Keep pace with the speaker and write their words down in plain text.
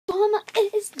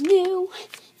knew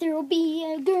there'll be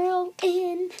a girl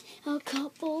in a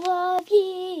couple of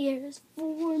years,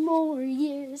 4 more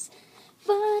years.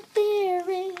 But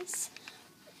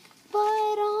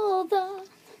all the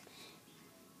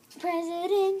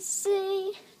presidents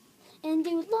say and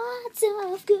do lots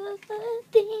of good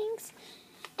things.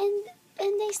 And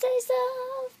they say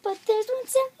stuff, but there's one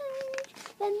thing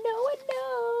that no one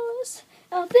knows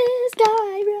of this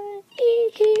guy right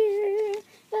here.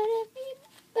 But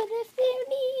if you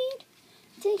need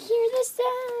to hear the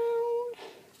sound,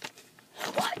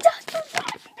 what does the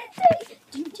Washington say?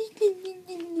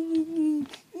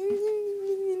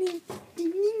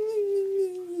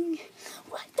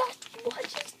 What does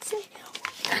Washington say?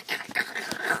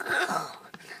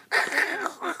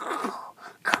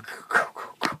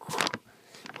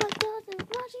 What does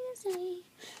Washington say?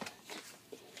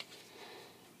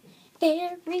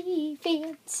 Very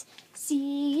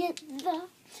fancy in the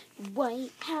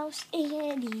White House,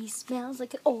 and he smells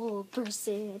like an old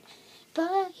person.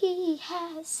 But he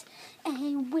has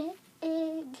a wig,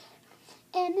 and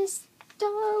his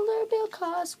dollar bill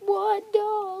costs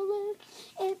 $1.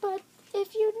 But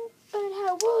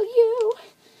how will you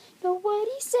know what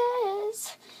he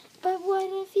says? But what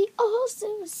if he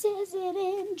also says it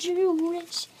in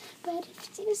Jewish? But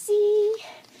if you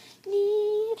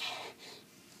need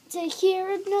to hear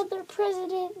another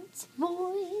president's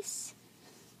voice,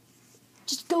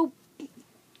 just go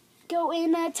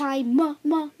in a time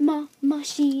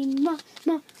machine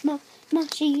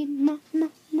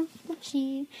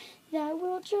that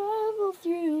will travel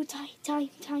through time.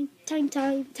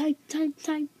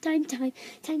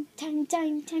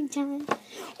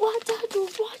 What does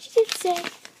George Washington say?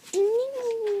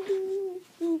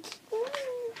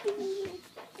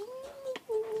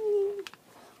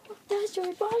 What does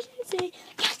George Washington say?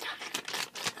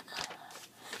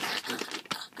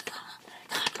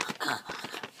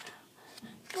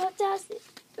 What does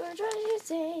George Washington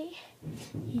say?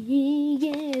 He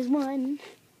is one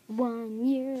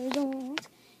years old.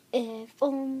 If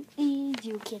only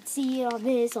you can see on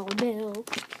this old bill.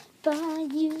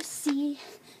 But you see,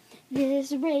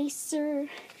 this eraser,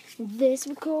 this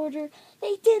recorder,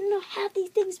 they did not have these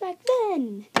things back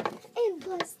then. And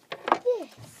plus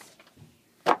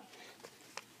this.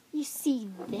 You see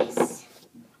this.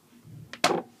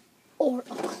 Or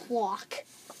a clock.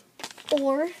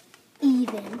 Or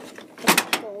even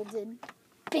a golden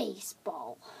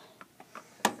baseball.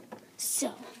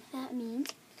 So, that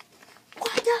means,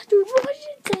 what does George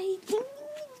Washington say?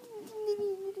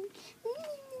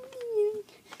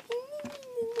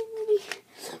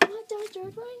 What does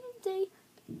George Washington say?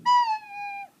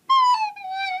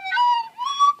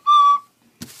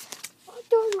 What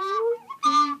does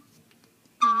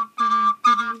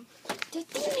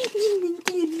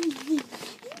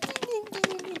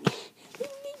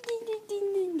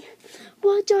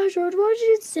What does George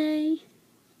Washington say?